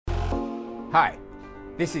Hi,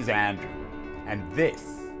 this is Andrew, and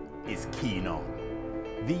this is Keen On,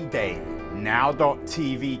 the daily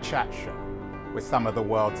Now.tv chat show with some of the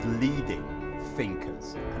world's leading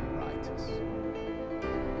thinkers and writers.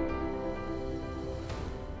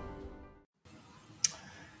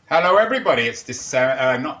 Hello everybody, it's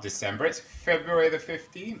December, it's February the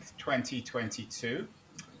 15th, 2022.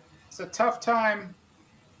 It's a tough time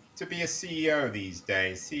to be a CEO these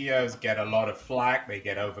days. CEOs get a lot of flack. They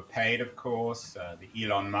get overpaid, of course. The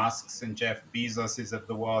Elon Musks and Jeff Bezoses of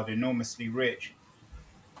the world, enormously rich.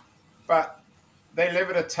 But we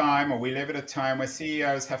live at a time where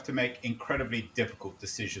CEOs have to make incredibly difficult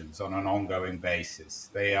decisions on an ongoing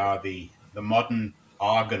basis. They are the modern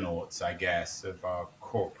Argonauts, I guess, of our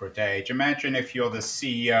corporate age. Imagine if you're the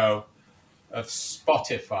CEO of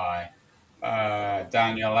Spotify.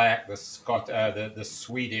 Daniel Ek, the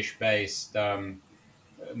Swedish-based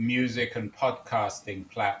music and podcasting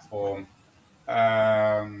platform.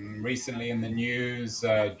 Recently in the news,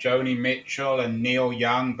 Joni Mitchell and Neil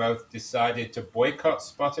Young both decided to boycott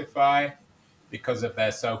Spotify because of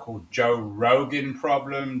their so-called Joe Rogan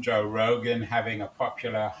problem. Joe Rogan having a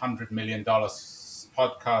popular $100 million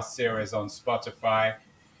podcast series on Spotify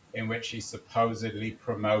in which he's supposedly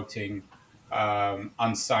promoting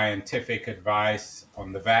unscientific advice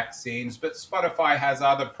on the vaccines, but Spotify has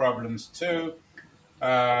other problems too.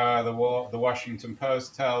 The Washington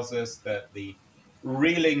Post tells us that the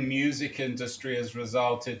reeling music industry has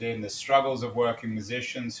resulted in the struggles of working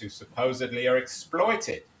musicians who supposedly are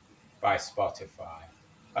exploited by Spotify.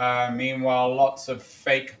 Meanwhile, lots of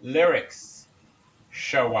fake lyrics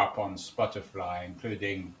show up on Spotify,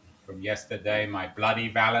 including from yesterday, My Bloody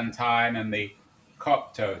Valentine and the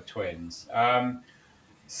Cocteau Twins.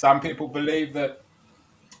 Some people believe that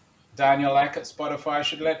Daniel Ek at Spotify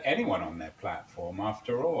should let anyone on their platform.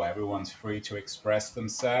 After all, everyone's free to express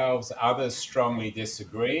themselves. Others strongly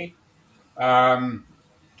disagree.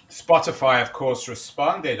 Spotify, of course,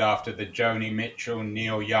 responded after the Joni Mitchell,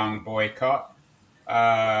 Neil Young boycott.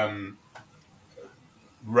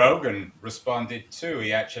 Rogan responded too.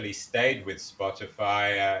 He actually stayed with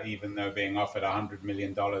Spotify, even though being offered $100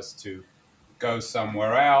 million to go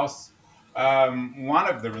somewhere else. One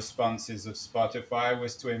of the responses of Spotify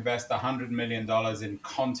was to invest $100 million in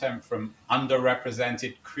content from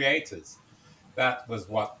underrepresented creators. That was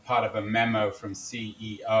what part of a memo from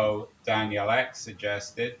CEO Daniel Ek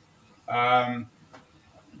suggested. But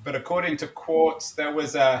according to Quartz, there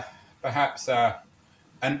was perhaps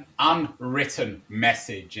an unwritten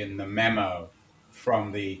message in the memo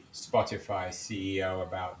from the Spotify CEO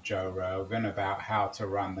about Joe Rogan, about how to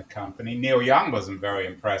run the company. Neil Young wasn't very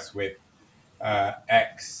impressed with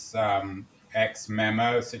Ek's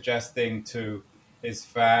memo, suggesting to his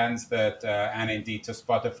fans that, and indeed to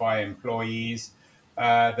Spotify employees,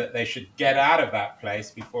 that they should get out of that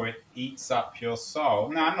place before it eats up your soul.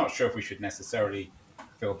 Now, I'm not sure if we should necessarily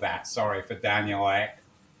feel that sorry for Daniel Ek.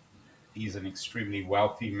 He's an extremely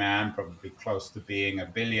wealthy man, probably close to being a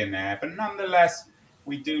billionaire, but nonetheless,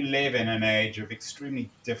 we do live in an age of extremely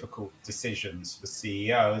difficult decisions for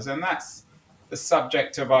CEOs, and that's the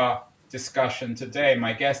subject of our discussion today.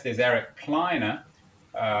 My guest is Eric Kleiner.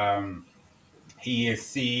 He is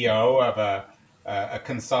CEO of a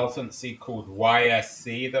consultancy called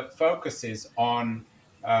YSC that focuses on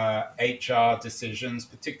HR decisions,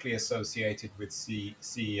 particularly associated with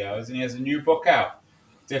CEOs, and he has a new book out,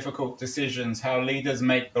 Difficult Decisions, How Leaders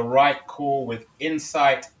Make the Right Call with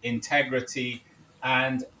Insight, Integrity,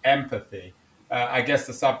 and Empathy. I guess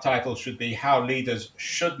the subtitle should be How Leaders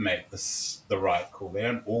Should Make the Right Call. They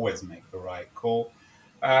don't always make the right call.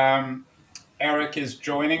 Eric is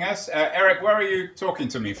joining us. Eric, where are you talking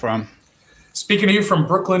to me from? Speaking to you from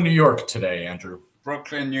Brooklyn, New York today, Andrew.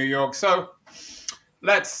 Brooklyn, New York. So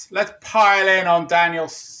let's pile in on Daniel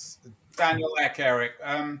Ek, Eric.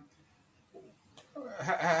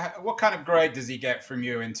 What kind of grade does he get from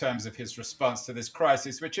you in terms of his response to this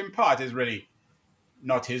crisis, which in part is really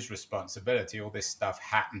not his responsibility? All this stuff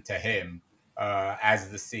happened to him as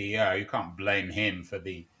the CEO. You can't blame him for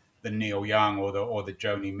the Neil Young or the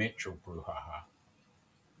Joni Mitchell brouhaha.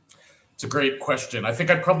 It's a great question. I think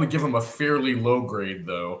I'd probably give him a fairly low grade,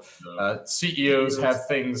 though. CEOs have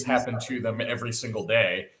things happen to them every single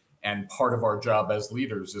day, and part of our job as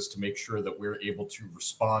leaders is to make sure that we're able to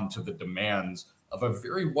respond to the demands of a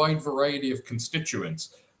very wide variety of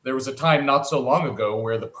constituents. There was a time not so long ago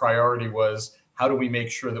where the priority was, how do we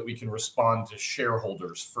make sure that we can respond to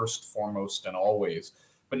shareholders first, foremost, and always?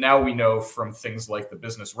 But now we know from things like the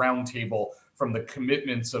Business Roundtable, from the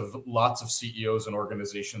commitments of lots of CEOs and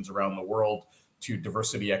organizations around the world, to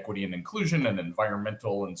diversity, equity, and inclusion, and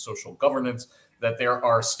environmental and social governance, that there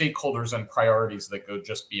are stakeholders and priorities that go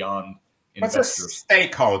just beyond investors. What's a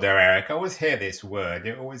stakeholder, Eric? I always hear this word.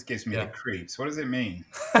 It always gives me the creeps. What does it mean?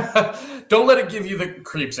 Don't let it give you the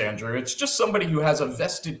creeps, Andrew. It's just somebody who has a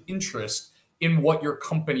vested interest in what your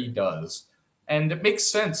company does. And it makes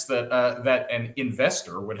sense that that an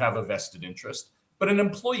investor would have a vested interest, but an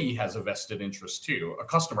employee has a vested interest too. A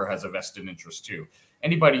customer has a vested interest too.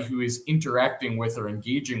 Anybody who is interacting with or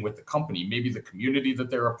engaging with the company, maybe the community that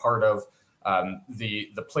they're a part of,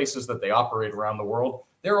 the places that they operate around the world,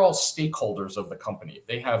 they're all stakeholders of the company.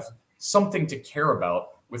 They have something to care about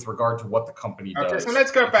with regard to what the company does. Okay, so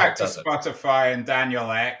let's go back to Spotify and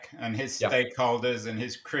Daniel Ek and his stakeholders and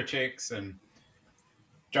his critics and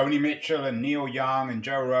Joni Mitchell and Neil Young and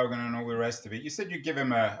Joe Rogan and all the rest of it. You said you give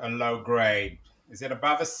him a low grade. Is it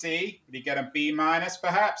above a C? Would he get a B minus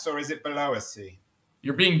perhaps, or is it below a C?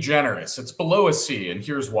 You're being generous. It's below a C, and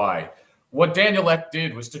here's why. What Daniel Ek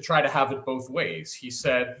did was to try to have it both ways. He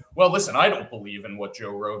said, well, listen, I don't believe in what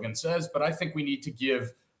Joe Rogan says, but I think we need to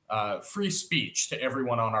give free speech to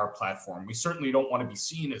everyone on our platform. We certainly don't want to be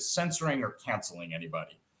seen as censoring or canceling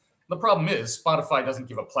anybody. The problem is Spotify doesn't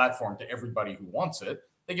give a platform to everybody who wants it.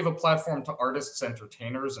 They give a platform to artists,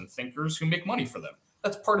 entertainers, and thinkers who make money for them.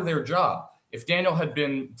 That's part of their job. If Daniel had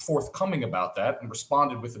been forthcoming about that and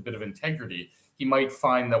responded with a bit of integrity, he might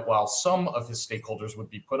find that while some of his stakeholders would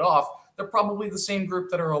be put off, they're probably the same group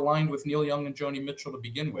that are aligned with Neil Young and Joni Mitchell to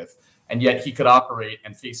begin with. And yet he could operate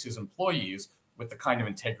and face his employees with the kind of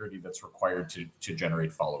integrity that's required to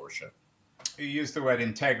generate followership. You used the word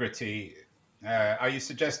integrity. Are you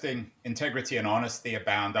suggesting integrity and honesty are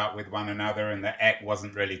bound up with one another and that Ek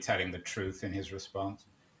wasn't really telling the truth in his response?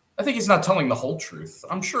 I think he's not telling the whole truth.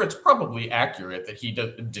 I'm sure it's probably accurate that he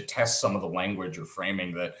detests some of the language or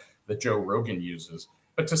framing that Joe Rogan uses.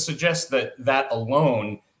 But to suggest that that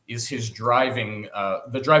alone is his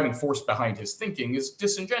the driving force behind his thinking is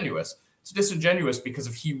disingenuous. It's disingenuous because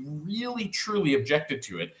if he really, truly objected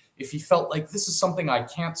to it, if he felt like this is something I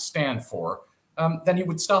can't stand for, then he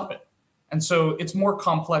would stop it. And so it's more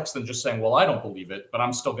complex than just saying, well, I don't believe it, but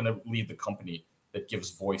I'm still going to lead the company that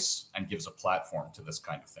gives voice and gives a platform to this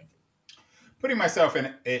kind of thinking. Putting myself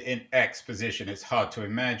in Ek's position, it's hard to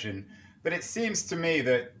imagine, but it seems to me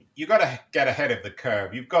that you got to get ahead of the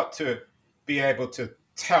curve. You've got to be able to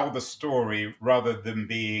tell the story rather than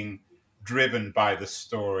being driven by the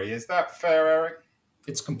story. Is that fair, Eric?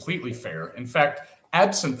 It's completely fair. In fact,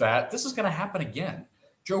 absent that, this is going to happen again.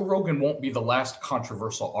 Joe Rogan won't be the last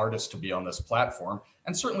controversial artist to be on this platform.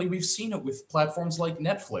 And certainly we've seen it with platforms like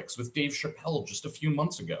Netflix, with Dave Chappelle just a few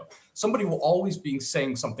months ago. Somebody will always be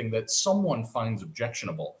saying something that someone finds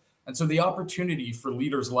objectionable. And so the opportunity for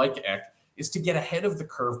leaders like Ek is to get ahead of the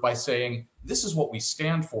curve by saying, this is what we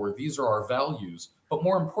stand for. These are our values. But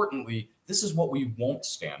more importantly, this is what we won't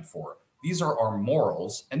stand for. These are our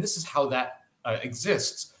morals. And this is how that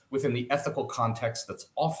exists within the ethical context that's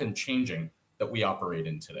often changing that we operate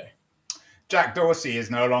in today. Jack Dorsey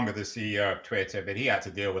is no longer the CEO of Twitter, but he had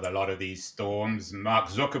to deal with a lot of these storms. Mark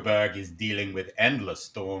Zuckerberg is dealing with endless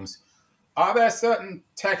storms. Are there certain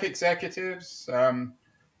tech executives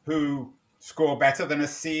who score better than a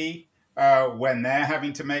C when they're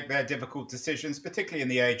having to make their difficult decisions, particularly in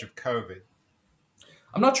the age of COVID?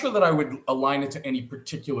 I'm not sure that I would align it to any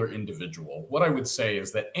particular individual. What I would say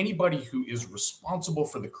is that anybody who is responsible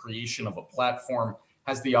for the creation of a platform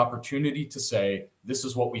has the opportunity to say, this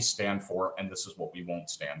is what we stand for and this is what we won't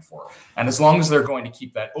stand for. And as long as they're going to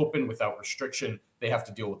keep that open without restriction, they have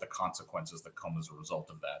to deal with the consequences that come as a result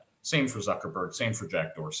of that. Same for Zuckerberg, same for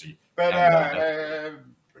Jack Dorsey. But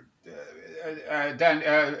Dan,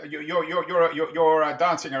 you're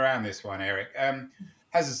dancing around this one, Eric.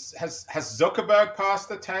 Has Zuckerberg passed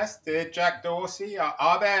the test? Did Jack Dorsey?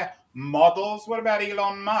 Are there models? What about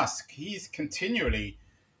Elon Musk? He's continually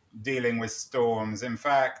dealing with storms. In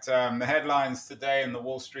fact, the headlines today in the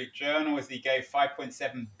Wall Street Journal is he gave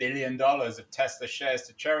 $5.7 billion of Tesla shares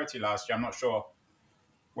to charity last year. I'm not sure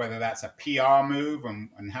whether that's a PR move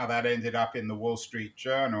and how that ended up in the Wall Street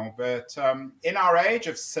Journal. But in our age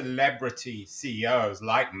of celebrity CEOs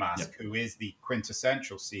like Musk, who is the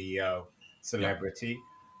quintessential CEO celebrity,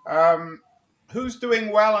 who's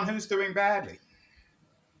doing well and who's doing badly?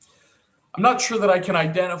 I'm not sure that I can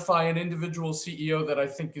identify an individual CEO that I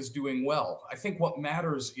think is doing well. I think what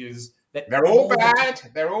matters is that they're all bad.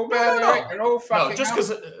 They're all bad. No. They're all fucking. Just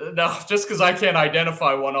because I can't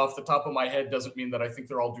identify one off the top of my head doesn't mean that I think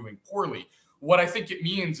they're all doing poorly. What I think it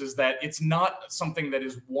means is that it's not something that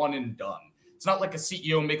is one and done. It's not like a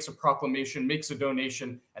CEO makes a proclamation, makes a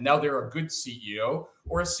donation, and now they're a good CEO,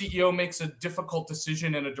 or a CEO makes a difficult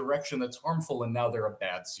decision in a direction that's harmful, and now they're a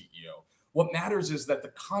bad CEO. What matters is that the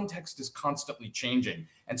context is constantly changing.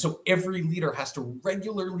 And so every leader has to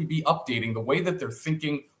regularly be updating the way that they're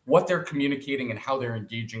thinking, what they're communicating, and how they're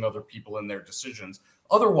engaging other people in their decisions.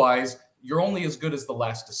 Otherwise, you're only as good as the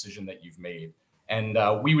last decision that you've made. And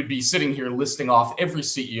we would be sitting here listing off every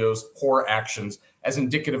CEO's poor actions as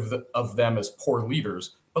indicative of them as poor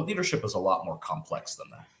leaders. But leadership is a lot more complex than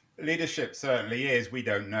that. Leadership certainly is. We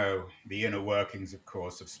don't know the inner workings, of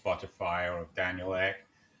course, of Spotify or of Daniel Ek.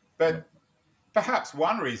 But perhaps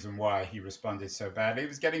one reason why he responded so badly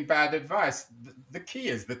was getting bad advice. The key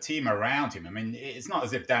is the team around him. I mean, it's not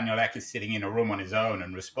as if Daniel Ek is sitting in a room on his own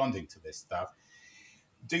and responding to this stuff.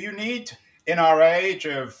 Do you need, in our age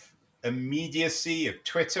of immediacy, of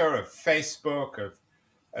Twitter, of Facebook,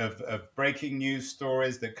 of breaking news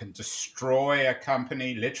stories that can destroy a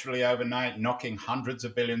company literally overnight, knocking hundreds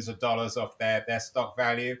of billions of dollars off their stock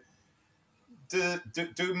value?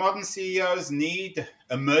 Do modern CEOs need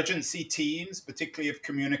emergency teams, particularly of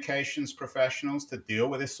communications professionals, to deal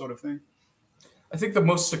with this sort of thing? I think the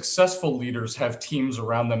most successful leaders have teams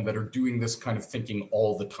around them that are doing this kind of thinking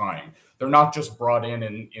all the time. They're not just brought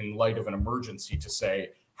in light of an emergency to say,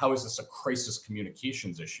 how is this a crisis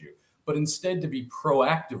communications issue? But instead to be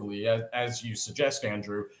proactively, as you suggest,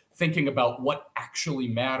 Andrew, thinking about what actually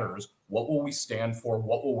matters, what will we stand for,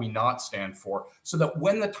 what will we not stand for, so that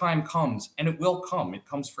when the time comes, and it will come, it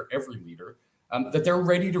comes for every leader, that they're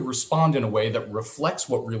ready to respond in a way that reflects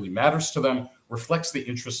what really matters to them, reflects the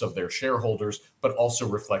interests of their shareholders, but also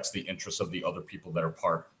reflects the interests of the other people that are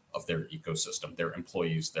part of their ecosystem, their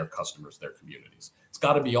employees, their customers, their communities. It's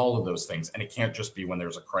got to be all of those things. And it can't just be when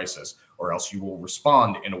there's a crisis, or else you will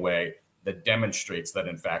respond in a way that demonstrates that,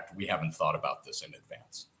 in fact, we haven't thought about this in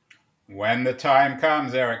advance. When the time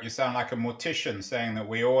comes, Eric, you sound like a mortician saying that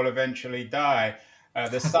we all eventually die.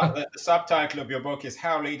 The subtitle of your book is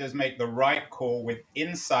How Leaders Make the Right Call with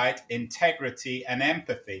Insight, Integrity, and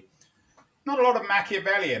Empathy. Not a lot of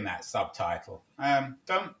Machiavelli in that subtitle.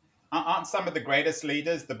 Aren't some of the greatest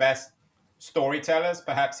leaders the best storytellers,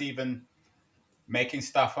 perhaps even making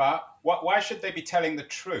stuff up? Why should they be telling the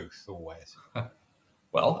truth always?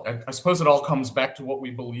 Well, I suppose it all comes back to what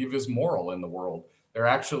we believe is moral in the world. There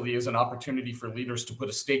actually is an opportunity for leaders to put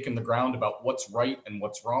a stake in the ground about what's right and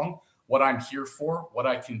what's wrong, what I'm here for, what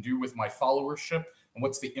I can do with my followership, and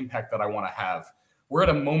what's the impact that I want to have. We're at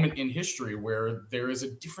a moment in history where there is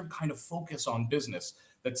a different kind of focus on business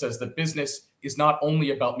that says that business is not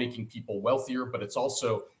only about making people wealthier, but it's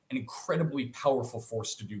also an incredibly powerful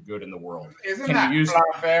force to do good in the world. Isn't that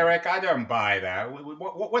bluff, Eric? I don't buy that.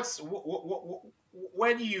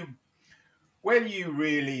 Where do you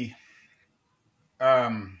really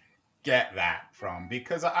get that from?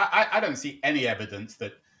 Because I don't see any evidence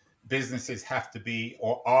that businesses have to be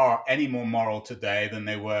or are any more moral today than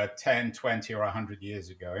they were 10, 20, or 100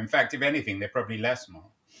 years ago. In fact, if anything, they're probably less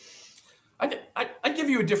moral. I give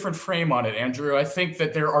you a different frame on it, Andrew. I think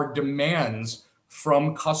that there are demands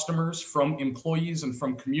from customers, from employees, and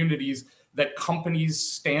from communities that companies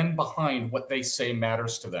stand behind what they say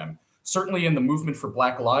matters to them. Certainly in the movement for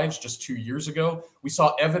Black Lives just 2 years ago, we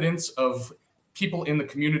saw evidence of people in the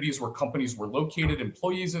communities where companies were located,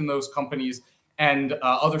 employees in those companies, and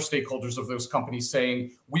other stakeholders of those companies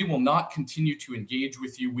saying, we will not continue to engage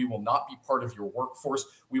with you. We will not be part of your workforce.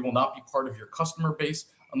 We will not be part of your customer base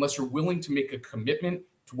unless you're willing to make a commitment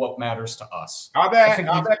to what matters to us. Are there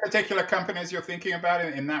particular companies you're thinking about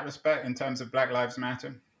in that respect, in terms of Black Lives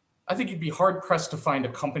Matter? I think you'd be hard-pressed to find a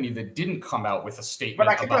company that didn't come out with a statement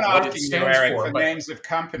about what it stands Eric, for. Names of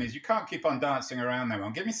companies. You can't keep on dancing around them.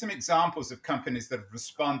 Give me some examples of companies that have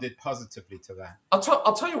responded positively to that. I'll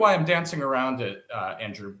tell you why I'm dancing around it,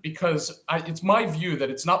 Andrew, because it's my view that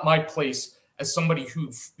it's not my place as somebody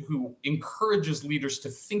who encourages leaders to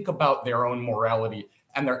think about their own morality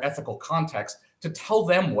and their ethical context to tell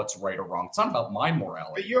them what's right or wrong. It's not about my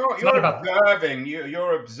morality. But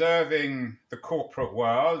you're observing the corporate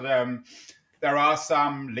world. There are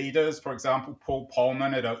some leaders, for example, Paul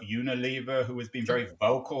Polman at Unilever, who has been very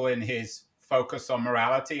vocal in his focus on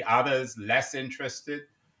morality. Others less interested.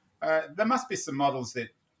 There must be some models that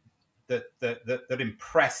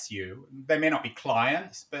impress you. They may not be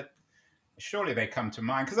clients, but surely they come to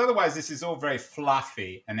mind, because otherwise this is all very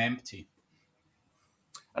fluffy and empty.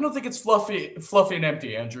 I don't think it's fluffy and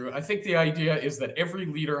empty, Andrew. I think the idea is that every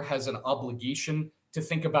leader has an obligation to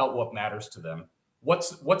think about what matters to them.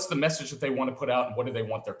 What's the message that they want to put out, and what do they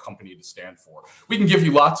want their company to stand for? We can give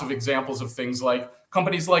you lots of examples of things like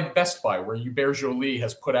companies like Best Buy, where Hubert Joly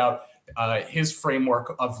has put out his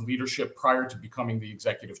framework of leadership prior to becoming the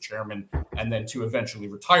executive chairman and then to eventually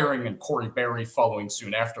retiring, and Corey Barry following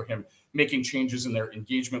soon after him, making changes in their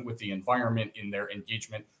engagement with the environment, in their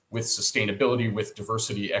engagement with sustainability, with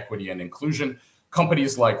diversity, equity, and inclusion.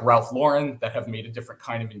 Companies like Ralph Lauren that have made a different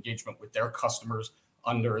kind of engagement with their customers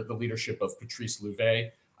under the leadership of Patrice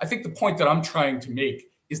Louvet. I think the point that I'm trying to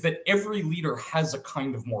make is that every leader has a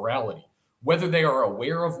kind of morality, whether they are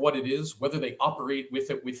aware of what it is, whether they operate with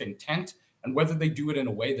it with intent, and whether they do it in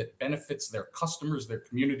a way that benefits their customers, their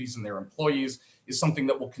communities, and their employees, is something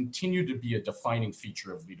that will continue to be a defining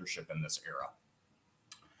feature of leadership in this era.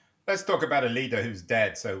 Let's talk about a leader who's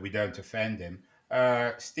dead so we don't offend him.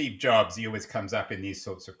 Steve Jobs, he always comes up in these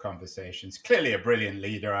sorts of conversations. Clearly a brilliant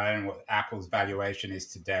leader. I don't know what Apple's valuation is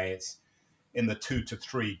today. It's in the $2 to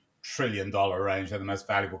 $3 trillion range. They're the most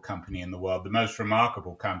valuable company in the world, the most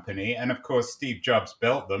remarkable company. And of course, Steve Jobs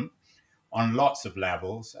built them on lots of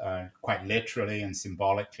levels, quite literally and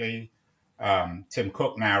symbolically. Tim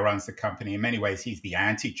Cook now runs the company. In many ways, he's the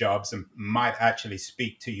anti-Jobs and might actually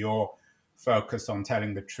speak to your focus on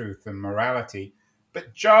telling the truth and morality.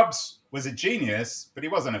 But Jobs was a genius, but he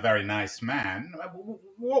wasn't a very nice man.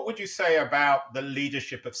 What would you say about the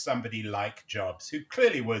leadership of somebody like Jobs, who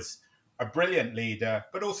clearly was a brilliant leader,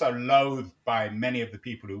 but also loathed by many of the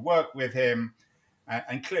people who worked with him,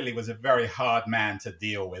 and clearly was a very hard man to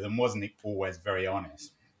deal with and wasn't always very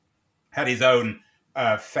honest? Had his own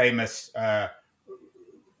famous,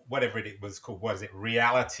 whatever it was called, was it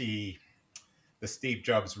reality, the Steve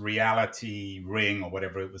Jobs reality ring or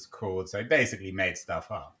whatever it was called. So he basically made stuff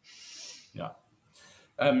up. Yeah.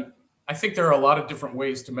 I think there are a lot of different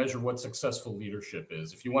ways to measure what successful leadership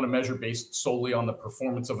is. If you want to measure based solely on the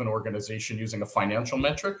performance of an organization using a financial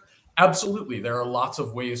metric, absolutely. There are lots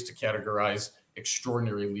of ways to categorize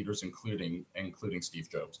extraordinary leaders, including Steve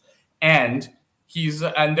Jobs. And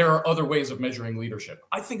there are other ways of measuring leadership.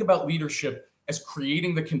 I think about leadership as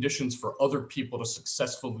creating the conditions for other people to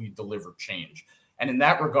successfully deliver change. And in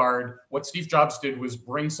that regard, what Steve Jobs did was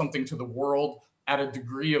bring something to the world at a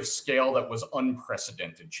degree of scale that was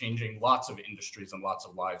unprecedented, changing lots of industries and lots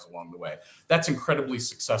of lives along the way. That's incredibly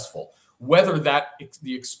successful. Whether the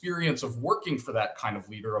experience of working for that kind of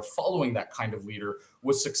leader, of following that kind of leader,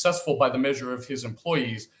 was successful by the measure of his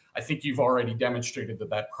employees, I think you've already demonstrated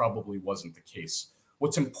that probably wasn't the case.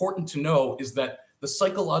 What's important to know is that the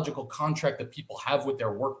psychological contract that people have with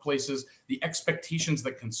their workplaces, the expectations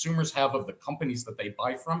that consumers have of the companies that they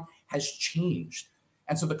buy from, has changed.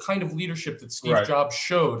 And so the kind of leadership that Steve Jobs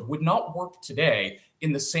showed would not work today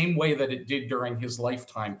in the same way that it did during his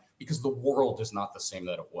lifetime, because the world is not the same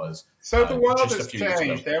that it was. So the world has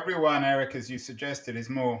changed. Everyone, Eric, as you suggested, is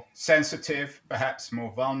more sensitive, perhaps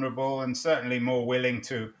more vulnerable, and certainly more willing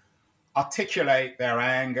to articulate their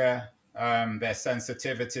anger, their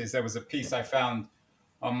sensitivities. There was a piece I found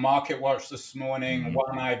on MarketWatch this morning,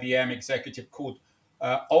 one IBM executive called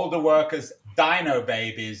older workers dino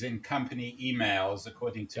babies in company emails,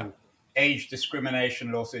 according to age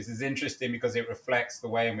discrimination lawsuits. Is interesting because it reflects the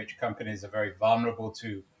way in which companies are very vulnerable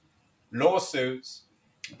to lawsuits.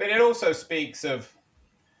 But it also speaks of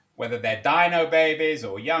whether they're dino babies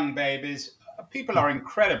or young babies. People are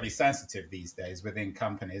incredibly sensitive these days within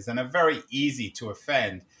companies and are very easy to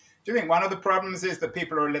offend. Do you think one of the problems is that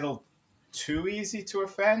people are a little too easy to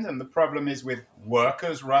offend, and the problem is with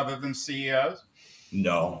workers rather than CEOs?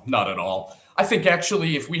 No, not at all. I think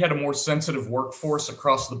actually if we had a more sensitive workforce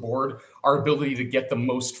across the board, our ability to get the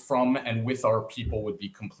most from and with our people would be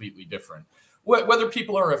completely different. Whether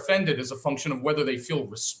people are offended is a function of whether they feel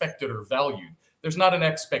respected or valued. There's not an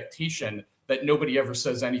expectation that nobody ever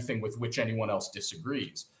says anything with which anyone else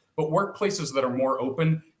disagrees. But workplaces that are more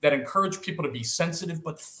open, that encourage people to be sensitive,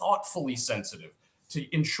 but thoughtfully sensitive, to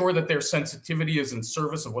ensure that their sensitivity is in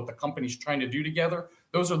service of what the company's trying to do together,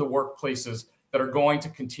 those are the workplaces that are going to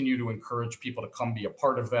continue to encourage people to come be a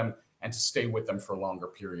part of them and to stay with them for longer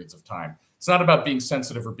periods of time. It's not about being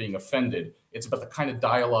sensitive or being offended. It's about the kind of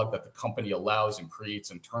dialogue that the company allows and creates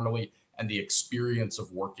internally and the experience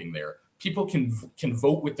of working there. People can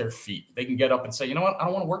vote with their feet. They can get up and say, you know what, I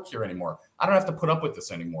don't want to work here anymore. I don't have to put up with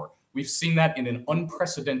this anymore. We've seen that in an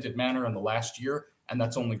unprecedented manner in the last year, and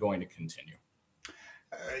that's only going to continue.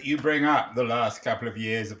 You bring up the last couple of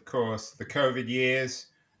years, of course, the COVID years.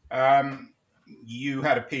 You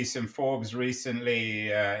had a piece in Forbes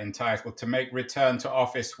recently entitled "To Make Return to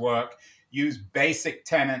Office Work, Use Basic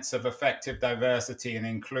Tenets of Effective Diversity and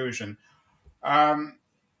Inclusion."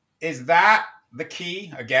 Is that the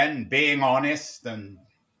key? Again, being honest and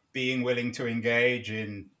being willing to engage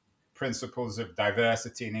in principles of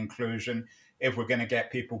diversity and inclusion if we're going to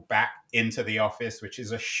get people back into the office, which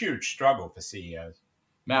is a huge struggle for CEOs.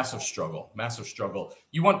 Massive struggle, massive struggle.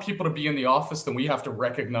 You want people to be in the office, then we have to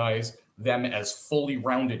recognize them as fully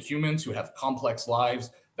rounded humans who have complex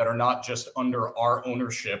lives that are not just under our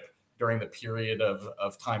ownership during the period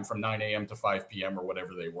of time from 9 a.m. to 5 p.m. or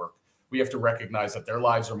whatever they work. We have to recognize that their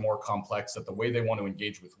lives are more complex, that the way they want to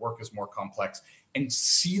engage with work is more complex, and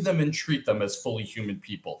see them and treat them as fully human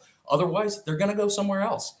people. Otherwise, they're going to go somewhere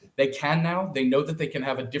else. They can now. They know that they can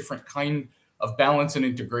have a different kind of balance and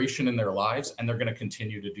integration in their lives, and they're going to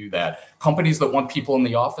continue to do that. Companies that want people in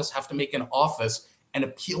the office have to make an office an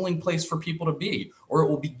appealing place for people to be, or it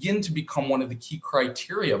will begin to become one of the key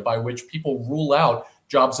criteria by which people rule out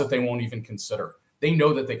jobs that they won't even consider. They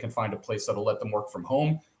know that they can find a place that'll let them work from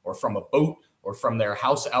home or from a boat or from their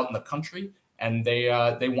house out in the country, and they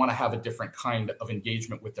want to have a different kind of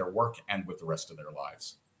engagement with their work and with the rest of their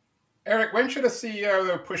lives. Eric, when should a CEO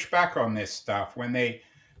though push back on this stuff? When they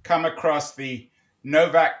come across the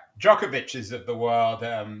Novak Djokovic's of the world,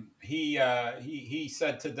 he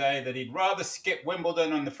said today that he'd rather skip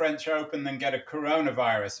Wimbledon and the French Open than get a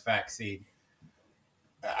coronavirus vaccine.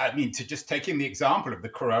 I mean, to just taking the example of the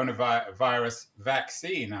coronavirus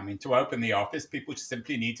vaccine, I mean, to open the office, people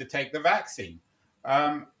simply need to take the vaccine.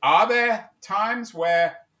 Are there times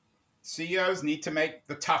where CEOs need to make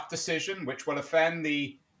the tough decision, which will offend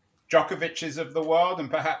the Djokovic's of the world, and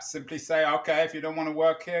perhaps simply say, okay, if you don't want to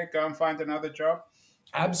work here, go and find another job?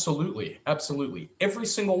 Absolutely. Absolutely. Every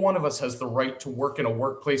single one of us has the right to work in a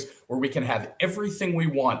workplace where we can have everything we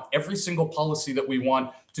want, every single policy that we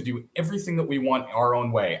want, to do everything that we want our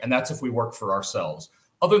own way. And that's if we work for ourselves.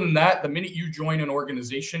 Other than that, the minute you join an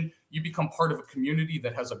organization, you become part of a community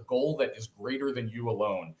that has a goal that is greater than you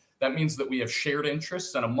alone. That means that we have shared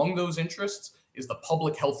interests, and among those interests is the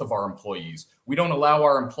public health of our employees. We don't allow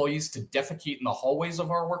our employees to defecate in the hallways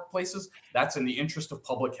of our workplaces. That's in the interest of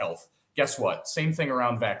public health. Guess what? Same thing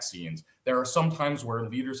around vaccines. There are some times where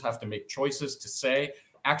leaders have to make choices to say,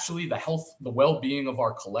 actually, the health, the well-being of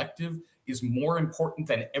our collective is more important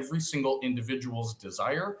than every single individual's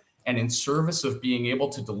desire. And in service of being able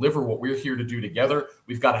to deliver what we're here to do together,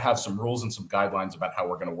 we've got to have some rules and some guidelines about how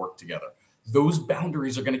we're going to work together. Those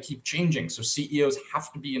boundaries are going to keep changing. So CEOs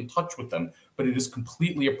have to be in touch with them, but it is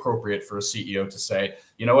completely appropriate for a CEO to say,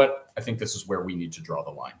 you know what, I think this is where we need to draw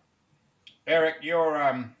the line. Eric,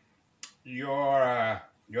 you're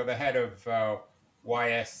the head of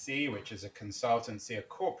YSC, which is a consultancy, a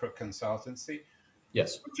corporate consultancy.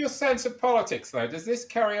 Yes. What's your sense of politics, though? Does this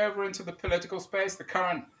carry over into the political space? The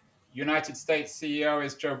current United States CEO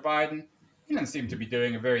is Joe Biden. He doesn't seem to be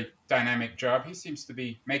doing a very dynamic job. He seems to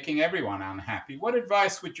be making everyone unhappy. What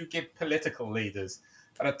advice would you give political leaders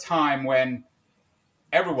at a time when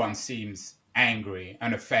everyone seems angry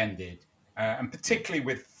and offended, and particularly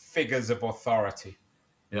with figures of authority?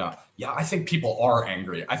 Yeah, I think people are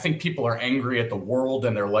angry. I think people are angry at the world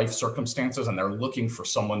and their life circumstances, and they're looking for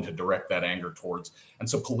someone to direct that anger towards. And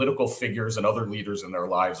so political figures and other leaders in their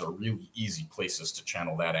lives are really easy places to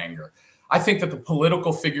channel that anger. I think that the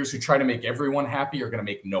political figures who try to make everyone happy are going to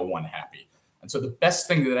make no one happy. And so the best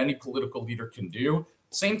thing that any political leader can do,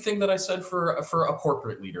 same thing that I said for a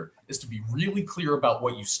corporate leader, is to be really clear about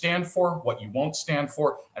what you stand for, what you won't stand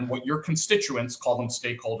for, and what your constituents, call them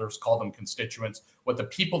stakeholders, call them constituents, what the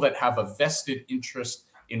people that have a vested interest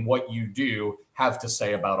in what you do have to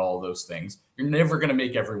say about all those things. You're never going to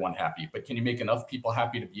make everyone happy, but can you make enough people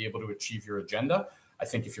happy to be able to achieve your agenda? I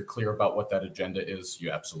think if you're clear about what that agenda is,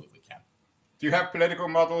 you absolutely can. Do you have political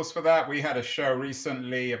models for that? We had a show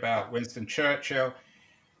recently about Winston Churchill.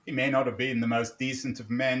 He may not have been the most decent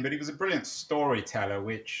of men, but he was a brilliant storyteller,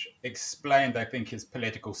 which explained, I think, his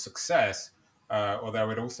political success,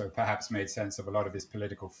 although it also perhaps made sense of a lot of his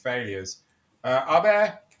political failures. Are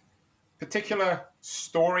there particular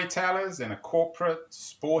storytellers in a corporate,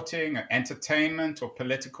 sporting, entertainment, or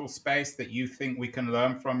political space that you think we can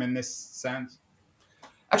learn from in this sense?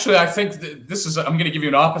 Actually, I think I'm going to give you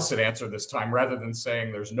an opposite answer this time. Rather than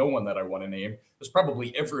saying there's no one that I want to name, there's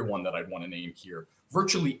probably everyone that I'd want to name here.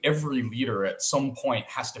 Virtually every leader at some point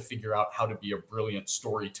has to figure out how to be a brilliant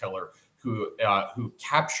storyteller who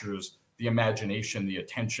captures the imagination, the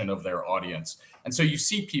attention of their audience. And so you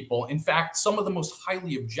see people, in fact, some of the most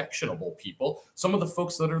highly objectionable people, some of the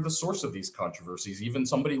folks that are the source of these controversies, even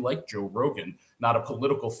somebody like Joe Rogan, not a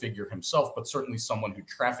political figure himself, but certainly someone who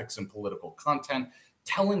traffics in political content,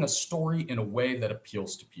 telling a story in a way that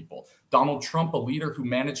appeals to people. Donald Trump, a leader who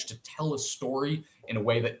managed to tell a story in a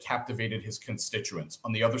way that captivated his constituents.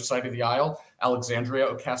 On the other side of the aisle, Alexandria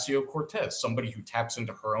Ocasio-Cortez, somebody who taps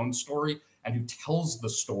into her own story and who tells the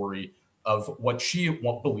story of what she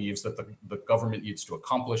believes that the government needs to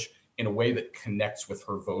accomplish in a way that connects with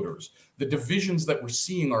her voters. The divisions that we're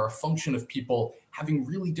seeing are a function of people having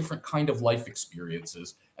really different kind of life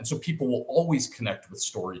experiences. And so people will always connect with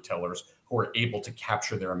storytellers who are able to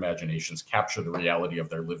capture their imaginations, capture the reality of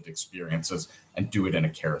their lived experiences, and do it in a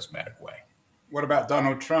charismatic way. What about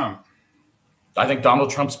Donald Trump? I think Donald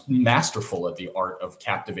Trump's masterful at the art of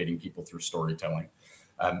captivating people through storytelling.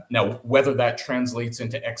 Now, whether that translates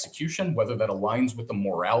into execution, whether that aligns with the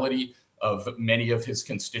morality of many of his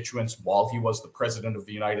constituents while he was the president of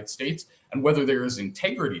the United States, and whether there is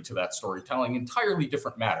integrity to that storytelling, entirely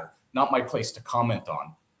different matter. Not my place to comment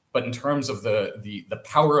on. But in terms of the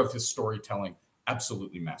power of his storytelling,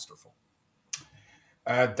 absolutely masterful.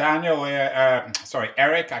 Eric,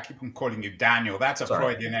 I keep on calling you Daniel. That's a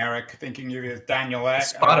Freudian Eric, thinking you as Daniel Ek.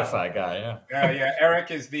 Spotify guy, yeah. Yeah.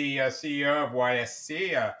 Eric is the CEO of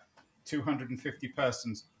YSC, a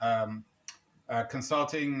 250-person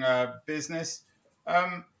consulting business.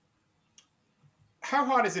 How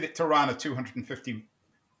hard is it to run a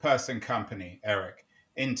 250-person company, Eric,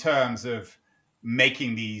 in terms of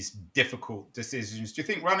making these difficult decisions? Do you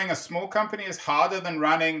think running a small company is harder than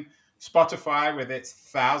running Spotify with its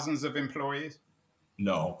thousands of employees?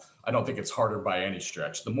 No, I don't think it's harder by any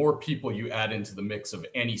stretch. The more people you add into the mix of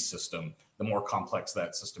any system, the more complex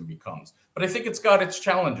that system becomes. But I think it's got its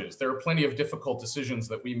challenges. There are plenty of difficult decisions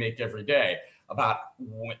that we make every day about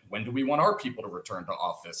when do we want our people to return to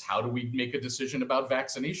office? How do we make a decision about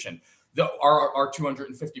vaccination? Our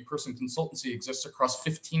 250-person consultancy exists across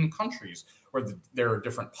 15 countries where there are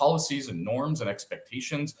different policies and norms and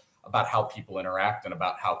expectations about how people interact and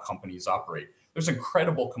about how companies operate. There's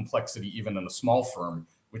incredible complexity even in a small firm,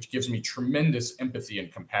 which gives me tremendous empathy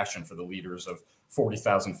and compassion for the leaders of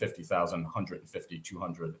 40,000, 50,000, 150,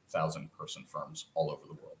 200,000 person firms all over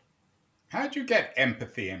the world. How did you get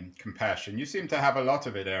empathy and compassion? You seem to have a lot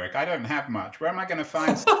of it, Eric. I don't have much. Where am I going to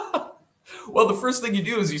find some? Well, the first thing you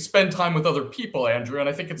do is you spend time with other people, Andrew, and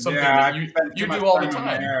I think it's something that you do all the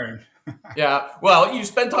time. Yeah, well, you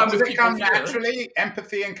spend time with people. Does it come naturally,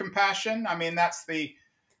 empathy and compassion? I mean, that's the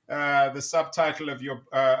subtitle of your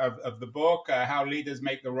of the book, How Leaders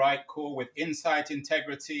Make the Right Call with Insight,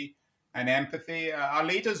 Integrity, and Empathy. Are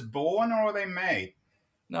leaders born or are they made?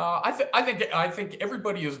 No, I think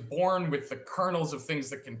everybody is born with the kernels of things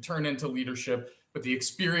that can turn into leadership, but the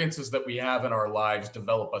experiences that we have in our lives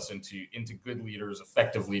develop us into good leaders,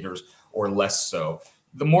 effective leaders, or less so.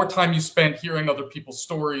 The more time you spend hearing other people's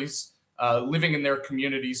stories, living in their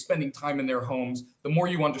communities, spending time in their homes, the more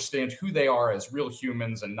you understand who they are as real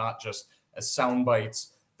humans and not just as sound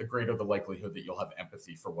bites, the greater the likelihood that you'll have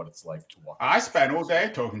empathy for what it's like to walk. I spend all day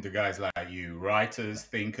talking to guys like you, writers,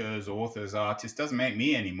 thinkers, authors, artists. Doesn't make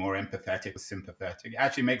me any more empathetic or sympathetic. It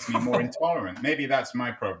actually makes me more intolerant. Maybe that's my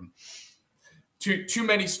problem. Too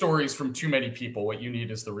many stories from too many people. What you need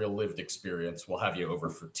is the real lived experience. We'll have you over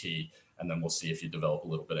for tea, and then we'll see if you develop a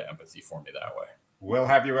little bit of empathy for me that way. We'll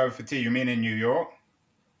have you over for tea. You mean in New York?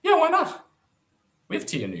 Yeah, why not? We have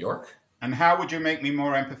tea in New York. And how would you make me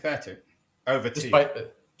more empathetic over tea?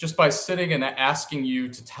 Just by sitting and asking you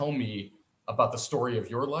to tell me about the story of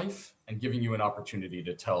your life and giving you an opportunity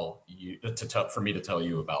for me to tell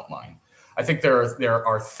you about mine. I think there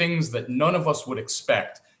are things that none of us would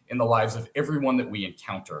expect in the lives of everyone that we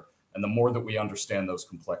encounter. And the more that we understand those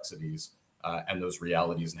complexities and those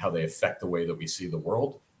realities and how they affect the way that we see the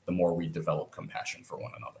world, the more we develop compassion for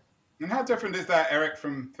one another. And how different is that, Eric,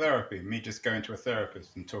 from therapy? Me just going to a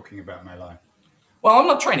therapist and talking about my life. Well, I'm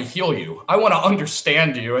not trying to heal you. I want to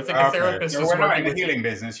understand you. I think a therapist is we're not in the healing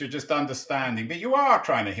business. You're just understanding. But you are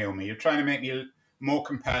trying to heal me. You're trying to make me more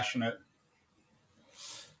compassionate.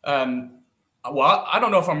 Well, I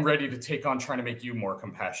don't know if I'm ready to take on trying to make you more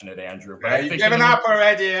compassionate, Andrew. But you've given up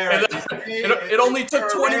already, Eric. It only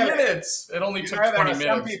took 20 minutes. It only took 20 minutes.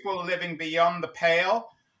 Some people living beyond the pale.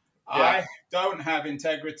 Yeah. I don't have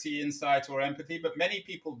integrity, insight, or empathy, but many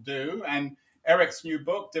people do. And Eric's new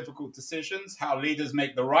book, Difficult Decisions, How Leaders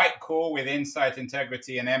Make the Right Call with Insight,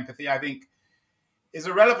 Integrity, and Empathy, I think is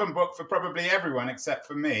a relevant book for probably everyone except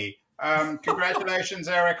for me. Congratulations,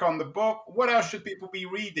 Eric, on the book. What else should people be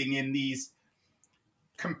reading in these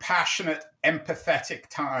compassionate, empathetic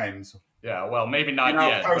times? Yeah, well, maybe not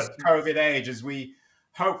yet. Post-COVID age, as we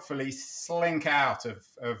hopefully slink out of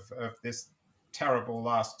this terrible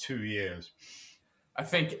last 2 years. I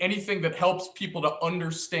think anything that helps people to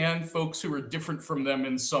understand folks who are different from them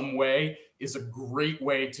in some way is a great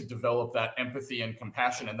way to develop that empathy and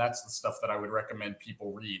compassion. And that's the stuff that I would recommend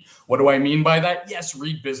people read. What do I mean by that? Yes,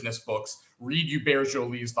 read business books. Read Hubert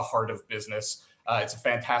Jolie's The Heart of Business. It's a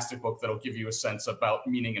fantastic book that'll give you a sense about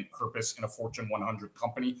meaning and purpose in a Fortune 100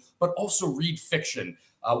 company, but also read fiction.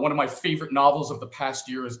 One of my favorite novels of the past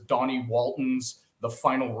year is Donnie Walton's The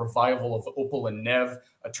Final Revival of Opal and Nev,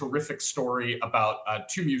 a terrific story about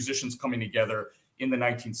two musicians coming together in the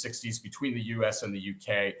 1960s between the US and the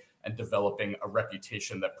UK and developing a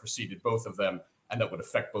reputation that preceded both of them and that would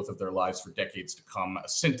affect both of their lives for decades to come. A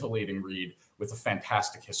scintillating read with a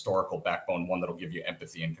fantastic historical backbone, one that'll give you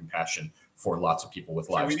empathy and compassion for lots of people with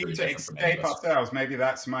lives. So we need to escape ourselves. Maybe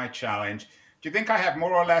that's my challenge. Do you think I have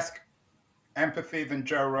more or less empathy than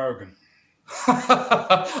Joe Rogan?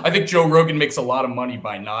 I think Joe Rogan makes a lot of money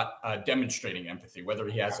by not demonstrating empathy, whether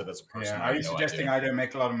he has it as a person. Yeah. Are you suggesting I don't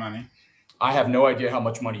make a lot of money? I have no idea how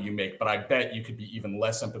much money you make, but I bet you could be even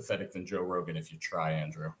less empathetic than Joe Rogan if you try,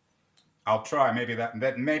 Andrew. I'll try. Maybe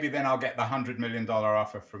then I'll get the $100 million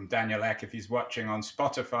offer from Daniel Ek if he's watching on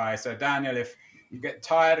Spotify. So Daniel, if you get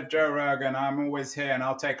tired of Joe Rogan, I'm always here, and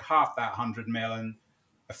I'll take half that 100 mil and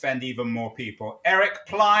offend even more people. Eric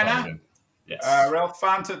Pliner, yes, real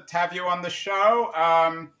fun to have you on the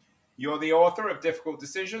show. You're the author of Difficult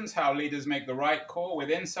Decisions: How Leaders Make the Right Call with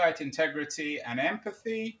Insight, Integrity, and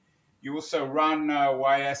Empathy. You also run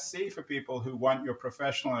YSC for people who want your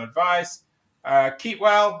professional advice. Keep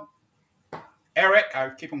well, Eric. I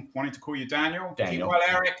keep on wanting to call you Daniel. Keep well,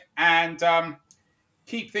 Eric, and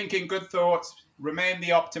keep thinking good thoughts. Remain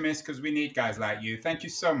the optimist, because we need guys like you. Thank you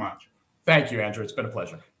so much. Thank you, Andrew. It's been a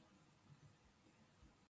pleasure.